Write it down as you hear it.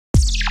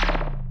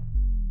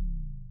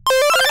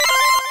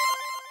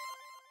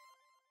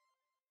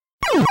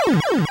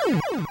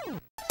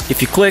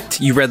If you clicked,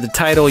 you read the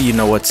title, you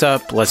know what's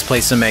up, let's play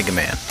some Mega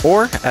Man.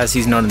 Or, as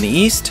he's known in the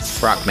East,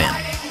 Rockman.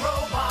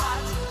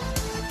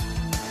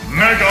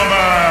 Mega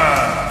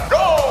Man! Go!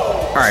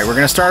 Alright, we're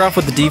gonna start off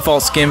with the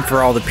default skin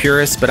for all the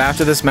purists, but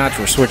after this match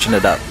we're switching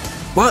it up.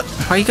 What?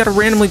 Why you gotta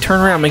randomly turn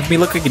around, make me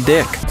look like a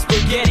dick?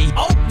 Spaghetti.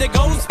 Oh, there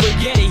goes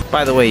spaghetti.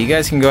 By the way, you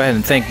guys can go ahead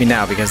and thank me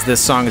now because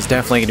this song is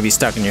definitely gonna be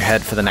stuck in your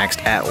head for the next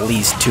at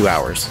least 2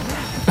 hours.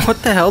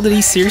 What the hell, did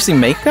he seriously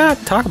make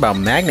that? Talk about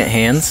magnet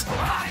hands.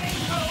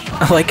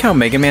 I like how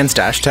Mega Man's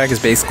dash tag is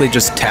basically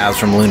just Taz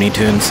from Looney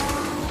Tunes.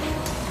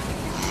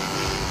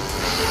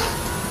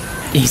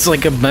 He's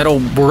like a metal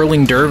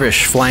whirling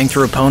dervish flying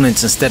through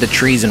opponents instead of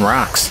trees and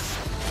rocks.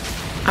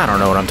 I don't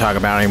know what I'm talking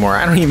about anymore.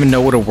 I don't even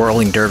know what a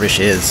whirling dervish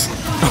is.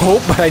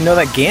 Oh, but I know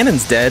that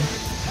Ganon's dead.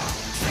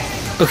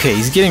 Okay,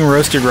 he's getting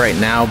roasted right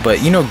now,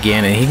 but you know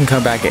Ganon, he can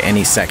come back at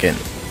any second.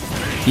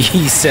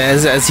 He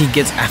says as he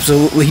gets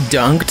absolutely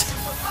dunked.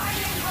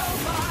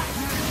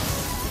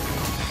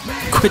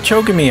 Quit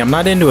choking me, I'm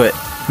not into it.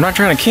 I'm not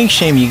trying to kink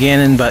shame you,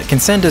 Ganon, but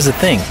consent is a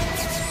thing.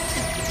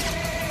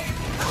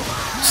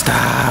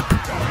 Stop.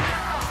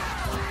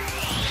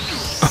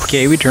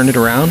 Okay, we turned it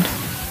around.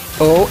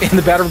 Oh, in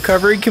the battle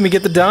recovery, can we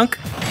get the dunk?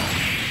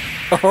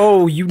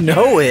 Oh, you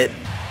know it.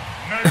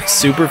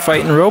 Super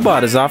Fighting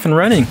Robot is off and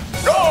running.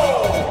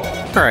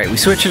 Alright, we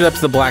switched it up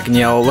to the black and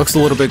yellow. It looks a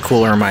little bit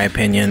cooler in my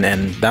opinion,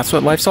 and that's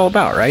what life's all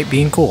about, right?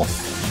 Being cool.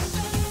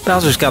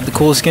 Bowser's got the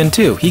coolest skin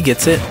too. He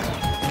gets it.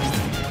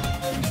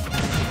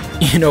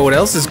 You know what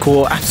else is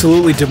cool?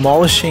 Absolutely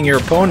demolishing your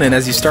opponent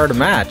as you start a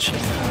match.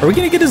 Are we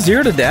gonna get a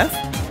 0 to death?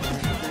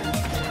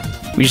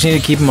 We just need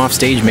to keep him off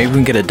stage. Maybe we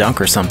can get a dunk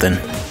or something.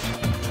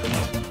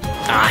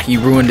 Ah, he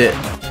ruined it.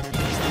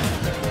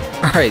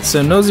 Alright,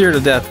 so no 0 to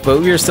death,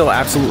 but we are still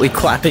absolutely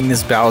clapping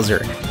this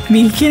Bowser. I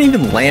mean, he can't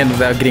even land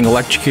without getting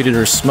electrocuted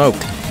or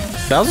smoked.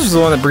 Bowser's the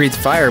one that breathes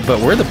fire, but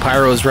we're the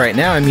pyros right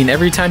now. I mean,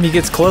 every time he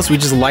gets close, we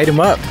just light him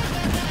up.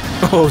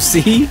 Oh,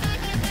 see?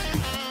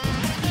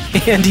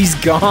 And he's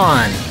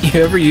gone.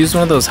 You ever used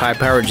one of those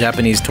high-powered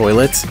Japanese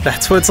toilets?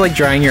 That's what it's like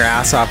drying your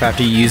ass off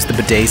after you use the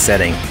bidet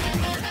setting.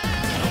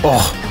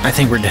 Oh, I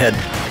think we're dead.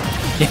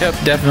 Yep,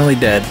 definitely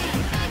dead.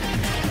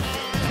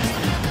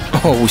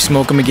 Oh, we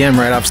smoke him again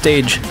right off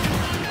stage.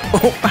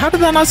 Oh, how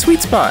did that not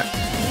sweet spot?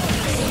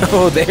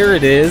 Oh, there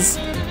it is.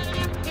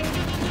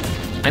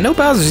 I know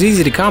Bowser's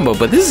easy to combo,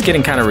 but this is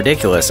getting kind of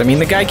ridiculous. I mean,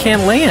 the guy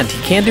can't land.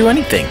 He can't do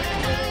anything.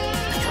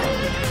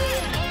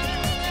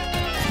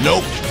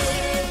 Nope.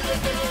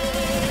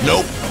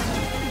 Nope.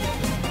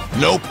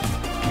 Nope.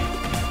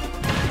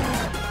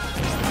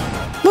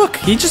 Look,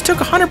 he just took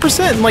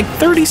 100% in like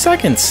 30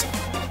 seconds.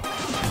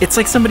 It's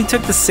like somebody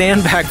took the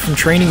sandbag from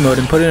training mode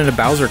and put it in a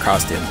Bowser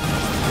costume.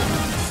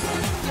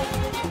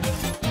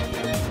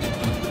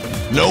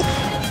 Nope.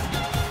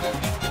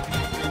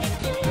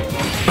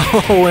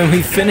 Oh, and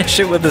we finish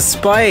it with a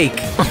spike.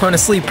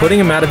 Honestly, putting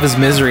him out of his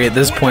misery at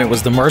this point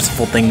was the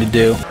merciful thing to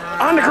do.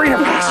 On the greener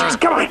pastures,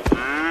 come on.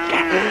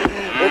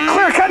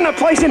 Clear cutting a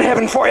place in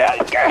heaven for you.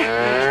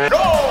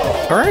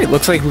 Alright,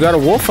 looks like we got a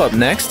wolf up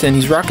next, and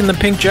he's rocking the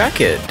pink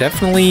jacket.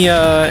 Definitely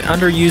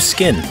underused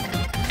skin.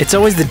 It's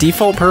always the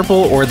default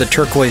purple or the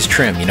turquoise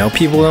trim, you know?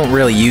 People don't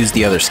really use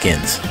the other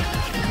skins.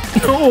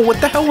 No, what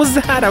the hell was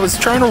that? I was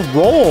trying to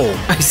roll.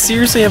 I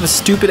seriously have a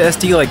stupid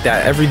SD like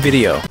that every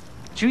video.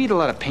 Did you eat a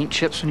lot of paint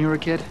chips when you were a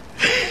kid?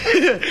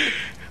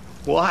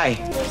 Why?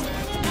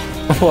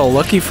 Well,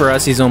 lucky for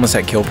us, he's almost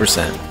at kill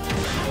percent.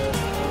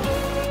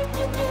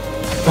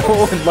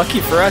 Oh, and lucky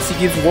for us, he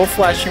gives wolf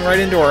flashing right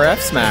into our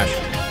F smash.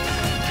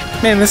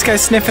 Man, this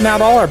guy's sniffing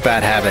out all our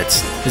bad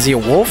habits. Is he a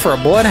wolf or a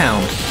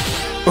bloodhound?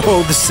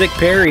 Oh, the sick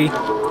parry.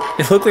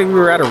 It looked like we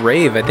were at a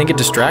rave. I think it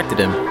distracted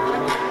him.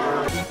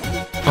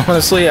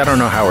 Honestly, I don't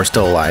know how we're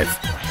still alive.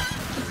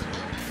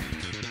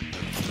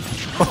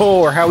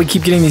 Oh, or how we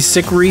keep getting these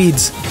sick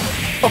reads.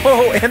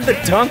 Oh, and the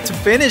dunk to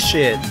finish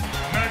it.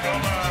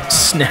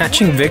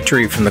 Snatching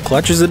victory from the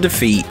clutches of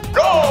defeat.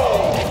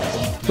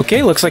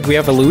 Okay, looks like we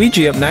have a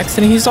Luigi up next,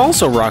 and he's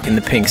also rocking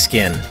the pink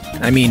skin.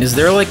 I mean, is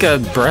there like a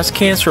breast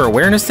cancer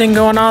awareness thing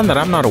going on that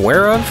I'm not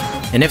aware of?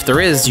 And if there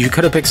is, you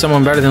could have picked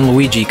someone better than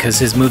Luigi because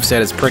his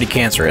moveset is pretty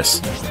cancerous.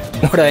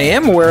 What I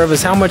am aware of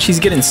is how much he's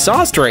getting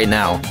sauced right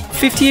now.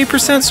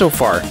 58% so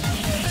far.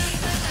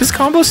 This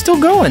combo's still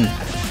going.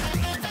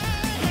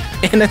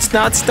 And it's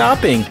not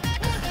stopping.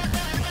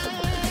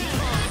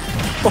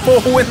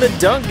 Oh, and the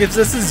dunk gives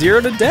us a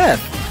 0 to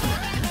death.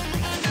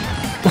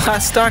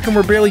 Last stock and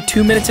we're barely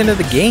 2 minutes into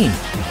the game.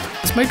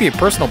 This might be a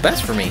personal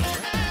best for me.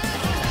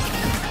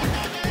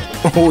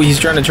 Oh, he's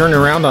trying to turn it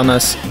around on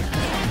us.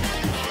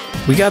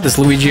 We got this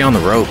Luigi on the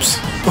ropes.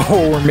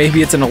 Oh, or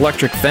maybe it's an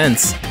electric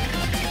fence.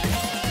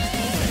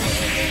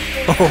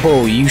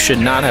 Oh, you should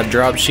not have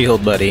dropped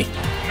shield, buddy.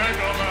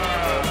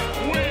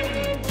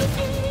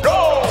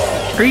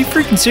 Are you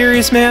freaking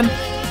serious, man?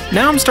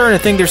 Now I'm starting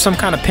to think there's some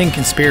kind of pink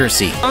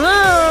conspiracy.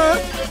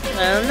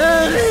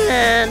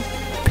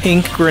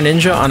 Pink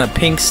Greninja on a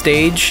pink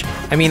stage?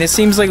 I mean, it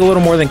seems like a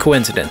little more than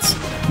coincidence.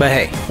 But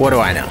hey, what do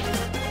I know?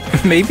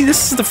 Maybe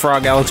this is the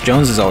frog Alex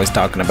Jones is always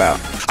talking about.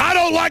 I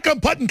don't like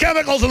them putting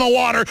chemicals in the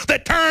water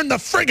that turn the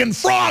friggin'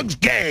 frogs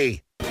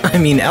gay. I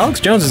mean, Alex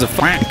Jones is a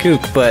f***ing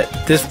kook, but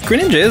this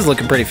Greninja is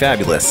looking pretty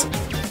fabulous.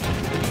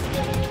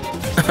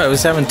 I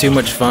was having too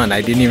much fun.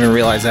 I didn't even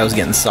realize I was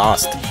getting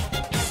sauced.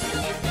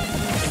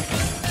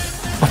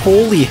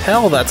 Holy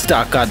hell, that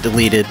stock got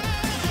deleted.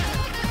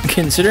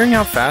 Considering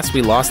how fast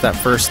we lost that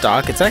first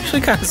stock, it's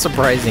actually kind of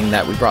surprising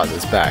that we brought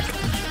this back.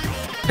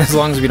 As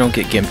long as we don't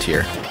get gimped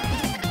here.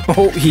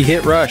 Oh, he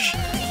hit Rush.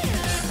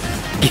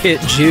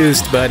 Get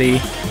juiced, buddy.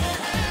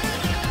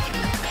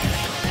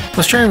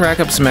 Let's try and rack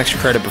up some extra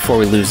credit before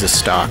we lose this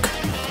stock.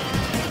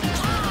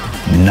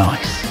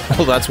 Nice.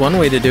 Well, that's one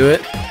way to do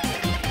it.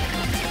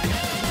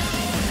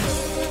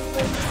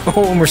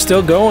 Oh, and we're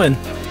still going.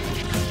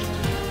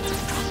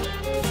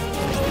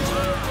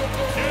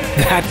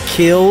 That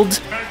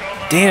killed?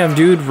 Damn,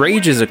 dude,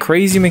 Rage is a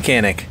crazy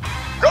mechanic.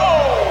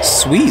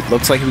 Sweet,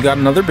 looks like we got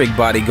another big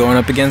body going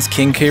up against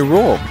King K.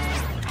 Rool.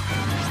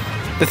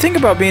 The thing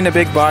about being a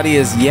big body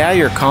is, yeah,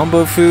 you're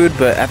combo food,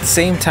 but at the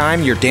same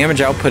time, your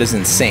damage output is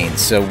insane,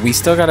 so we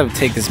still gotta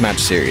take this match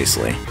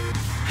seriously.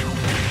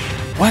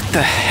 What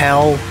the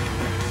hell?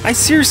 I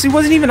seriously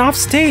wasn't even off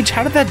stage.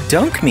 How did that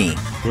dunk me?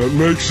 That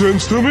makes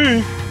sense to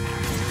me.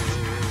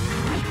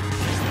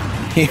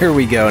 Here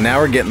we go. Now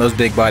we're getting those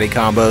big body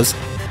combos.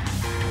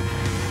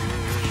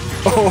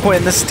 Oh,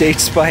 and the stage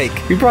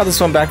spike. We brought this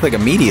one back like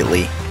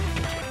immediately.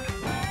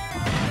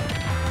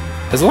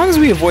 As long as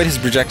we avoid his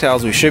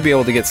projectiles, we should be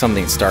able to get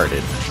something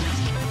started.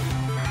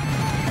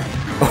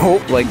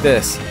 Oh, like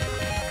this.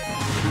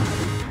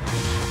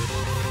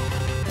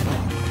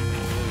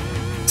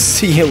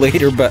 See you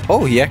later, but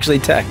oh, he actually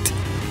teched.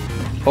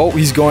 Oh,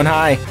 he's going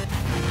high.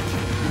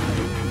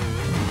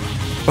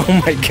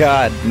 Oh my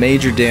god,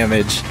 major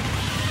damage.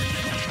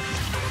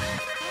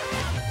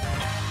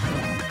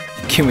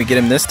 Can we get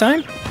him this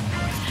time?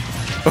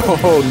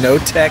 Oh, no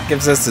tech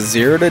gives us a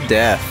 0 to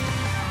death.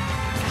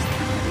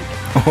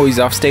 Oh, he's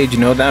off stage, you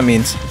know what that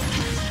means.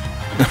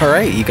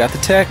 Alright, you got the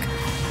tech.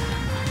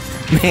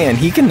 Man,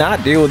 he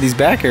cannot deal with these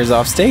back airs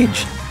off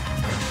stage.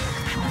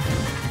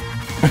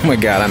 Oh my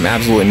god, I'm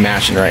absolutely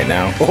mashing right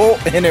now. Oh,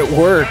 and it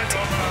worked.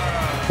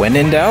 When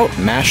in doubt,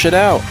 mash it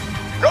out.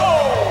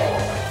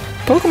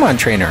 Pokemon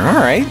Trainer,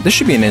 alright, this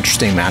should be an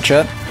interesting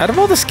matchup. Out of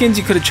all the skins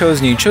you could have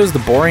chosen, you chose the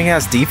boring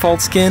ass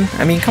default skin?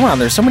 I mean, come on,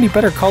 there's so many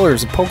better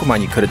colors of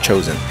Pokemon you could have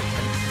chosen.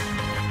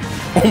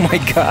 Oh my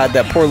god,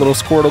 that poor little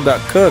Squirtle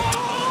got cooked.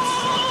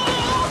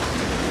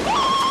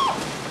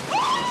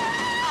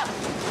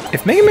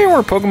 If Mega Man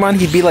were a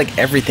Pokemon, he'd be like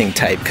everything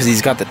type, because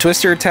he's got the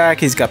Twister attack,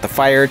 he's got the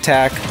fire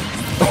attack.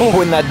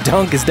 Oh, and that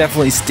dunk is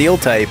definitely steel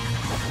type.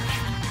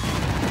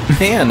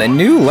 Man, I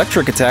knew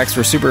electric attacks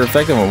were super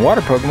effective on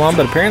water Pokemon,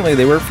 but apparently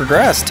they work for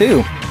grass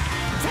too.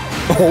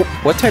 Oh,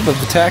 what type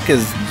of attack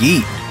is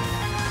Yeet?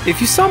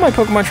 If you saw my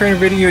Pokemon Trainer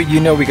video, you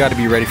know we gotta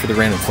be ready for the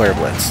random Flare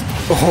Blitz.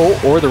 Oh,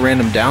 or the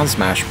random Down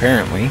Smash,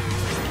 apparently.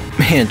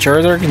 Man,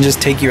 Charizard can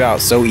just take you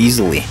out so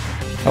easily.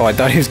 Oh, I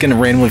thought he was gonna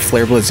randomly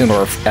Flare Blitz into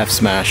our F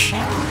Smash.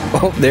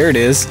 Oh, there it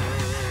is.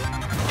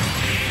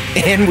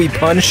 And we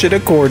punish it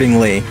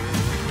accordingly.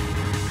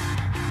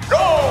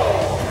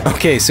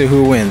 Okay, so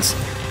who wins?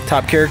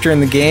 Top character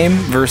in the game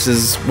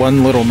versus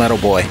one little metal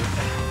boy.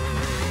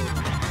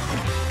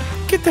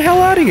 Get the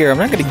hell out of here. I'm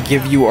not going to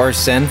give you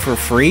Arsene for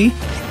free.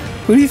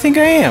 Who do you think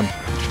I am?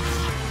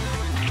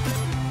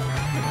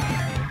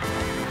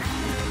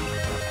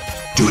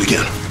 Do it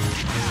again.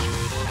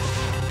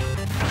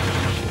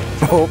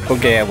 Oh,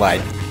 okay, I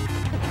lied.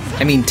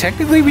 I mean,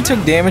 technically we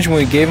took damage when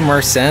we gave him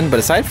Arsene, but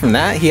aside from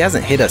that, he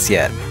hasn't hit us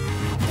yet.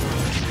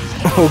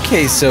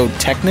 Okay, so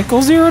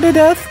technical 0 to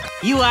death?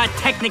 You are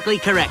technically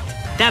correct.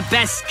 The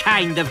best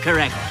kind of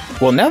correct.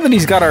 Well, now that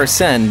he's got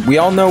Arsene, we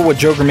all know what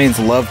Joker mains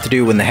love to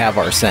do when they have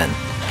Arsene.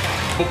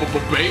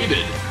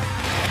 Baited.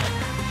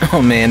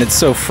 Oh man, it's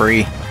so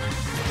free.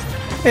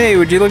 Hey,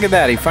 would you look at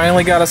that? He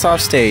finally got us off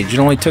stage. It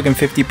only took him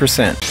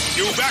 50%.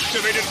 You've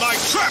activated my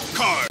trap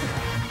card.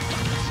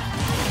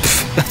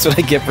 That's what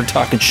I get for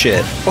talking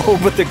shit. Oh,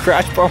 but the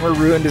Crash Bomber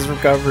ruined his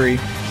recovery.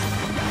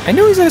 I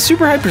know he's at a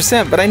super high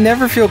percent, but I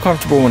never feel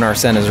comfortable when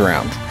Arsene is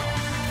around.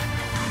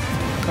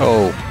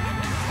 Oh.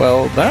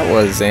 Well, that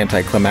was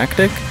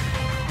anticlimactic.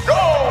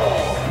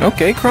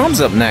 Okay, Chrome's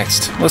up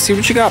next. Let's see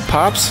what you got,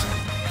 Pops.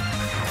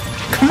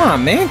 Come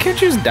on, man. Can't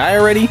you just die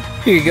already?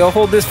 Here you go.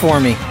 Hold this for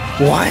me.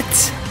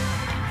 What?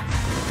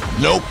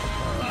 Nope.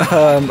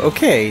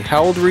 Okay.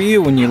 How old were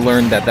you when you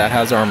learned that that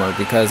has armor?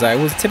 Because I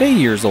was today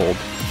years old.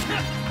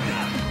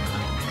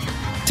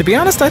 To be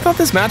honest, I thought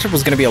this matchup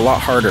was going to be a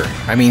lot harder.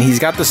 I mean, he's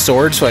got the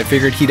sword, so I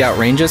figured he'd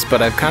outrange us,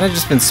 but I've kind of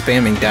just been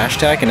spamming dash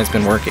attack and it's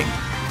been working.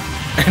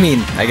 I mean,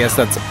 I guess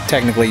that's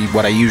technically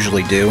what I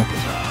usually do.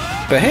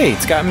 But hey,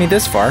 it's gotten me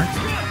this far.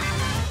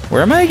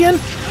 Where am I again?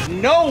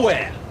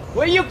 Nowhere!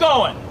 Where you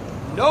going?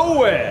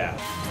 Nowhere!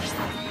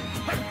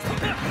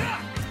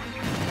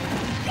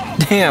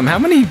 Damn, how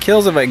many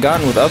kills have I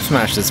gotten with up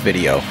smash this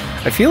video?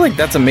 I feel like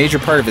that's a major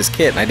part of his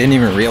kit and I didn't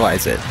even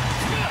realize it.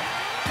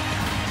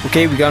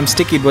 Okay, we got him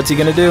stickied, what's he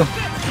gonna do?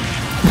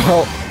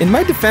 Well, in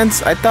my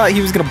defense, I thought he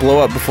was gonna blow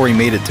up before he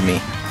made it to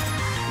me.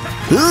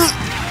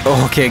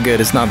 Oh, okay, good.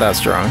 It's not that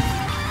strong.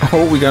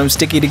 Oh, we got him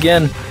stickied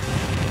again.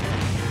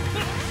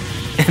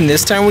 And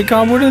this time we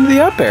comboed into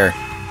the up air.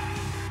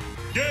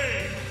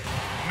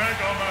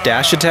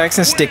 Dash attacks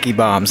and sticky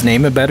bombs.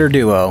 Name a better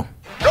duo.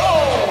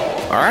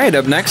 Alright,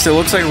 up next it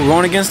looks like we're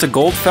going against a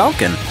gold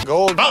falcon.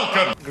 Gold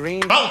falcon.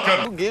 Green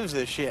falcon. Who gives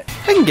a shit?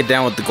 I can get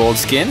down with the gold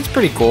skin. It's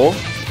pretty cool.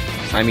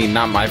 I mean,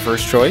 not my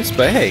first choice,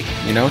 but hey,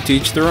 you know, to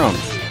each their own.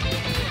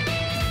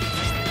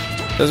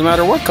 Doesn't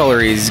matter what color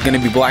he is, he's going to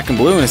be black and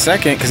blue in a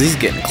second because he's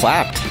getting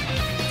clapped.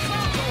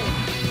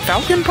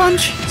 Falcon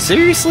punch?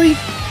 Seriously?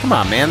 Come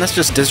on, man, that's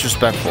just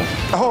disrespectful.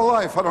 My whole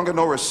life, I don't get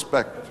no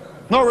respect.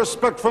 No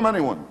respect from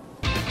anyone.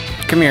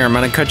 Come here, I'm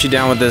going to cut you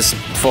down with this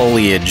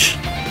foliage.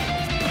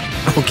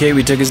 Okay,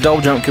 we took his double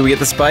jump. Can we get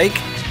the spike?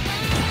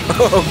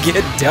 Oh,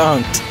 get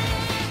dunked.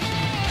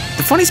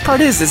 The funniest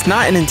part is, it's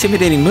not an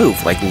intimidating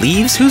move. Like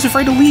leaves? Who's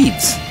afraid of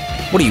leaves?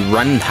 What do you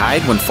run and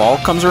hide when fall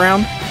comes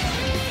around?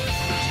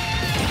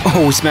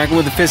 Oh, we smack him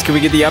with the fist. Can we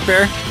get the up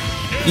air?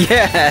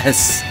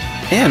 Yes!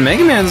 Man,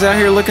 Mega Man's out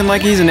here looking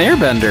like he's an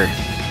airbender.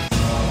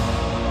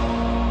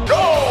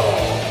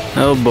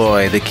 Oh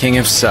boy, the king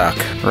of suck.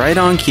 Right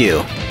on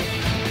cue.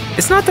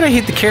 It's not that I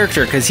hate the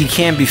character because he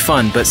can be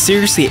fun, but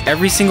seriously,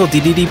 every single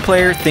DDD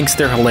player thinks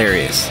they're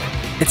hilarious.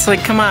 It's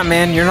like, come on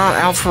man, you're not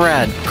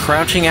Alpharad.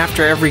 Crouching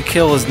after every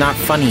kill is not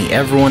funny,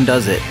 everyone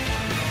does it.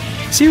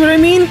 See what I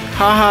mean?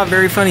 Haha,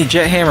 very funny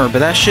jet hammer, but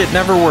that shit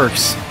never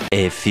works.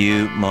 A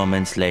few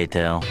moments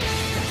later.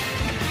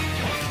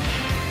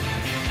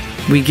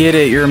 We get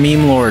it, you're a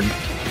meme lord.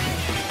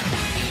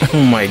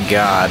 Oh my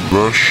god.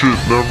 That shit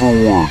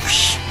never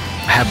works.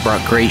 I have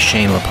brought great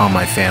shame upon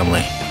my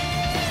family.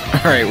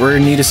 Alright, we're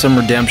in need of some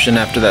redemption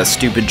after that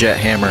stupid jet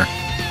hammer.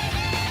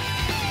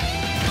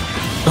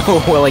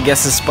 Oh, well, I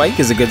guess the spike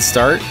is a good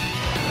start.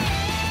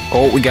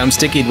 Oh, we got him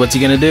stickied. What's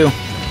he gonna do?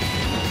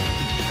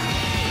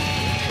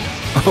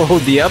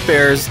 Oh, the up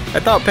airs. I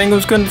thought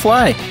penguins couldn't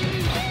fly.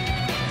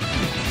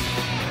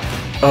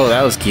 Oh,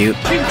 that was cute.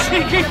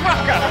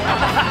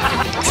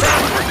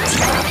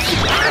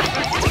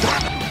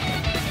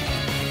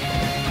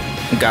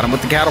 Got him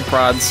with the cattle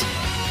prods.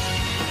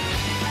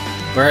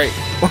 Alright,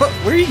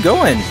 where are you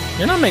going?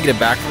 You're not making it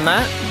back from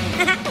that.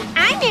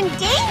 I'm in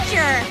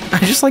danger. I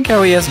just like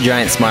how he has a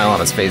giant smile on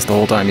his face the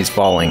whole time he's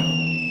falling.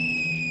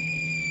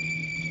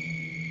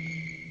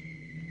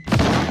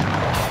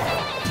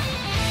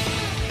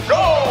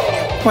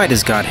 Why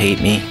does God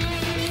hate me?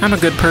 I'm a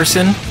good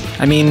person.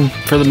 I mean,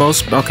 for the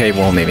most... Okay,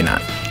 well, maybe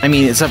not. I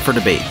mean, it's up for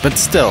debate, but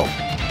still.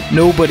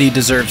 Nobody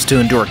deserves to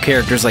endure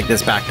characters like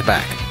this back to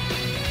back.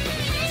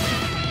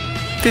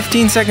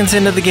 15 seconds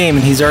into the game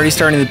and he's already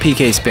starting the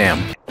PK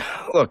spam.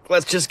 Look,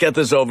 let's just get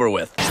this over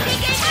with.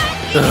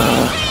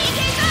 Ugh.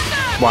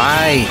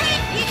 Why?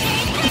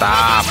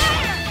 Stop.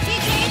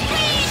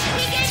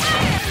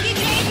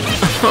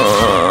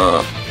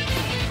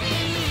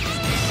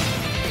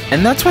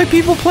 And that's why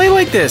people play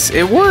like this.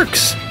 It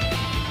works.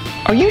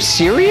 Are you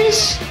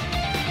serious?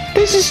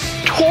 This is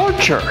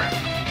torture.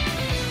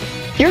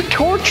 You're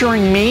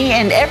torturing me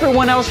and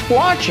everyone else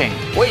watching.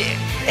 Wait.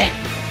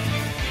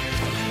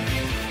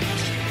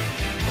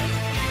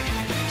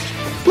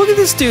 Look at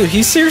this dude.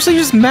 He's seriously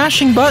just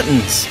mashing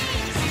buttons.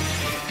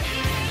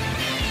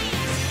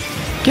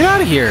 Get out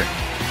of here.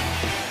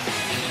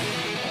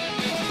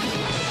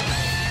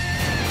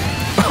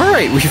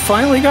 Alright, we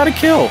finally got a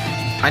kill.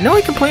 I know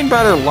I complain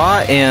about it a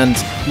lot, and,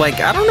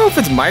 like, I don't know if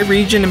it's my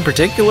region in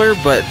particular,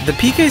 but the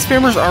PK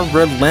spammers are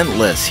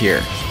relentless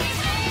here.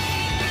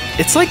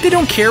 It's like they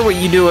don't care what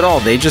you do at all.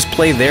 They just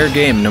play their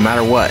game no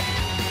matter what.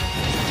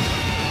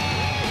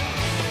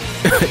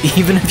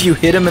 Even if you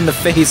hit him in the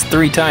face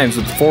 3 times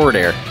with forward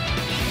air.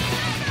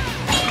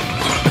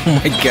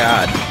 Oh my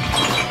god.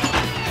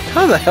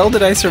 How the hell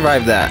did I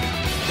survive that?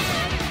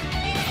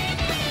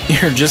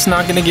 You're just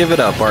not gonna give it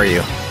up, are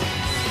you?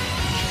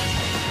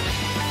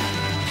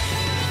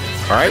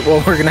 Alright,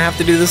 well, we're gonna have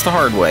to do this the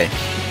hard way.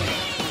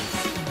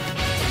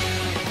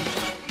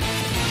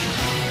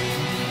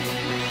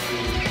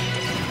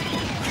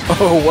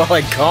 Oh, well,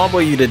 I combo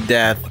you to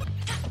death.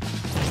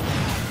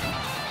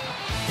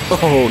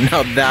 Oh,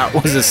 now that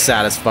was a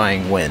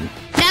satisfying win.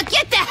 Now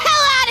get the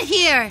hell out of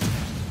here!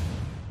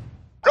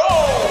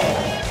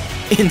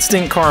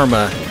 Instant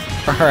karma.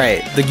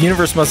 Alright, the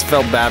universe must have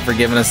felt bad for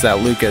giving us that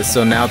Lucas,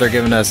 so now they're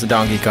giving us a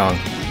Donkey Kong.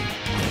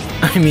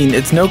 I mean,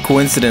 it's no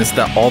coincidence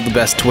that all the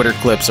best Twitter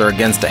clips are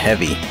against a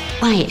heavy.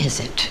 Why is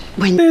it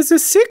when there's a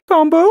sick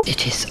combo?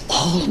 It is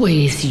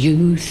always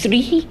you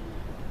three?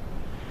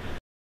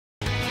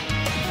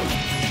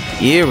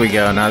 Here we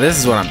go. Now this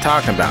is what I'm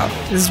talking about.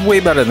 This is way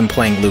better than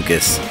playing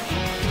Lucas.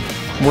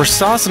 We're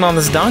saucing on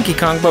this Donkey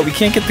Kong, but we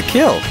can't get the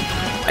kill.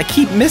 I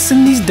keep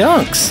missing these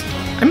dunks.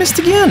 I missed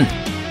again.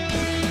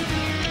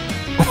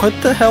 What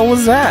the hell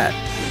was that?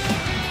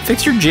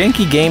 Fix your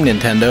janky game,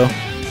 Nintendo.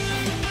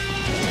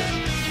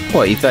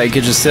 What, you thought you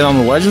could just sit on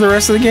the ledge of the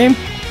rest of the game?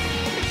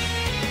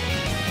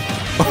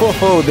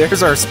 Oh,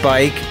 there's our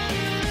spike.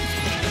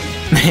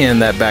 Man,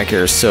 that back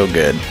air is so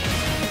good.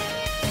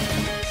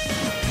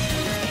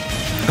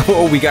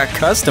 Oh, we got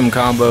custom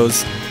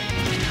combos.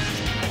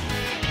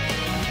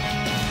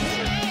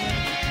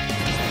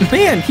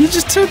 Man, he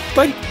just took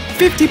like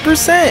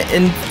 50%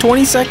 in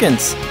 20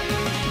 seconds.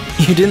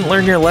 You didn't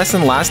learn your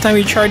lesson last time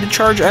you tried to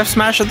charge F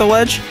smash at the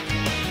ledge?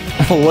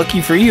 Well,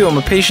 lucky for you, I'm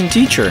a patient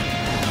teacher.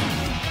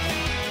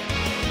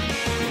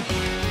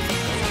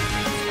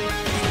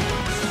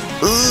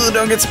 Ooh,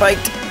 don't get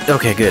spiked.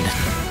 Okay, good.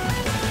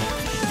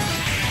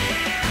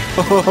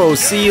 Oh,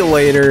 see you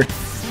later.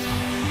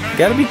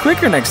 Gotta be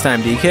quicker next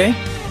time, DK.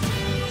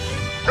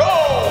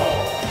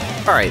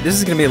 Alright, this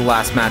is gonna be the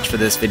last match for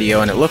this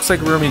video, and it looks like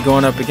we're gonna be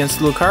going up against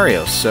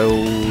Lucario, so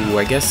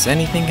I guess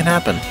anything can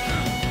happen.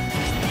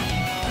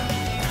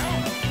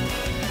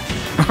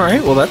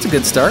 Alright, well that's a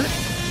good start.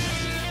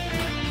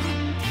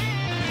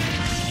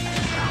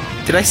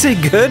 Did I say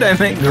good? I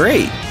meant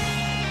great.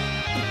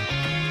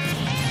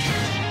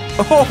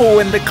 Oh,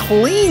 and the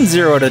clean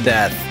 0 to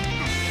death.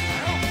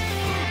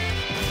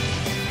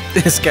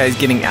 This guy's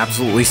getting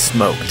absolutely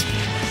smoked.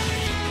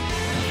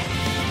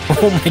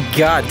 Oh my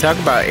god, talk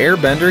about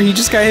airbender. He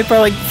just got hit by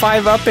like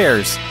 5 up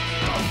airs.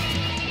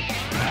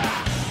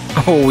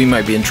 Oh, we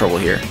might be in trouble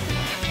here.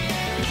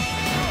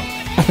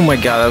 Oh my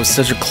god, that was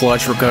such a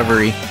clutch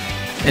recovery.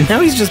 And now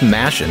he's just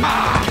mashing.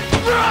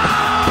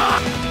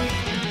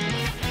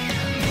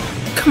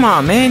 Come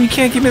on, man, you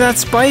can't give me that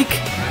spike.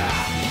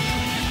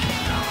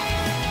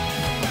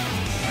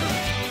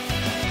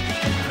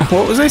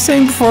 What was I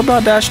saying before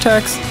about dash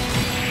attacks?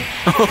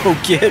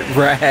 Oh, get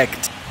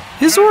wrecked.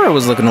 His aura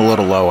was looking a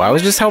little low. I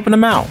was just helping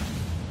him out.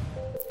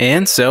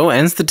 And so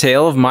ends the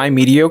tale of my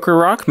mediocre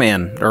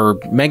Rockman, or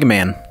Mega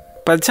Man.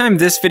 By the time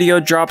this video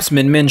drops,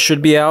 Min Min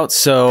should be out,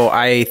 so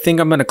I think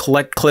I'm going to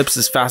collect clips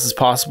as fast as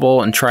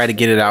possible and try to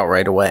get it out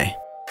right away.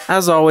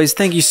 As always,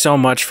 thank you so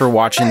much for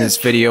watching this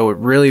video. It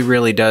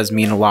really does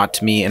mean a lot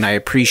to me, and I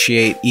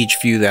appreciate each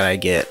view that I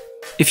get.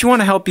 If you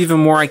want to help even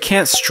more, I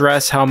can't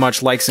stress how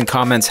much likes and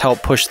comments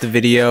help push the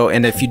video,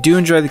 and if you do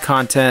enjoy the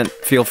content,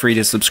 feel free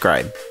to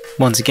subscribe.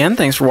 Once again,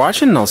 thanks for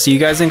watching, and I'll see you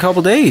guys in a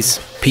couple days.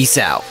 Peace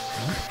out.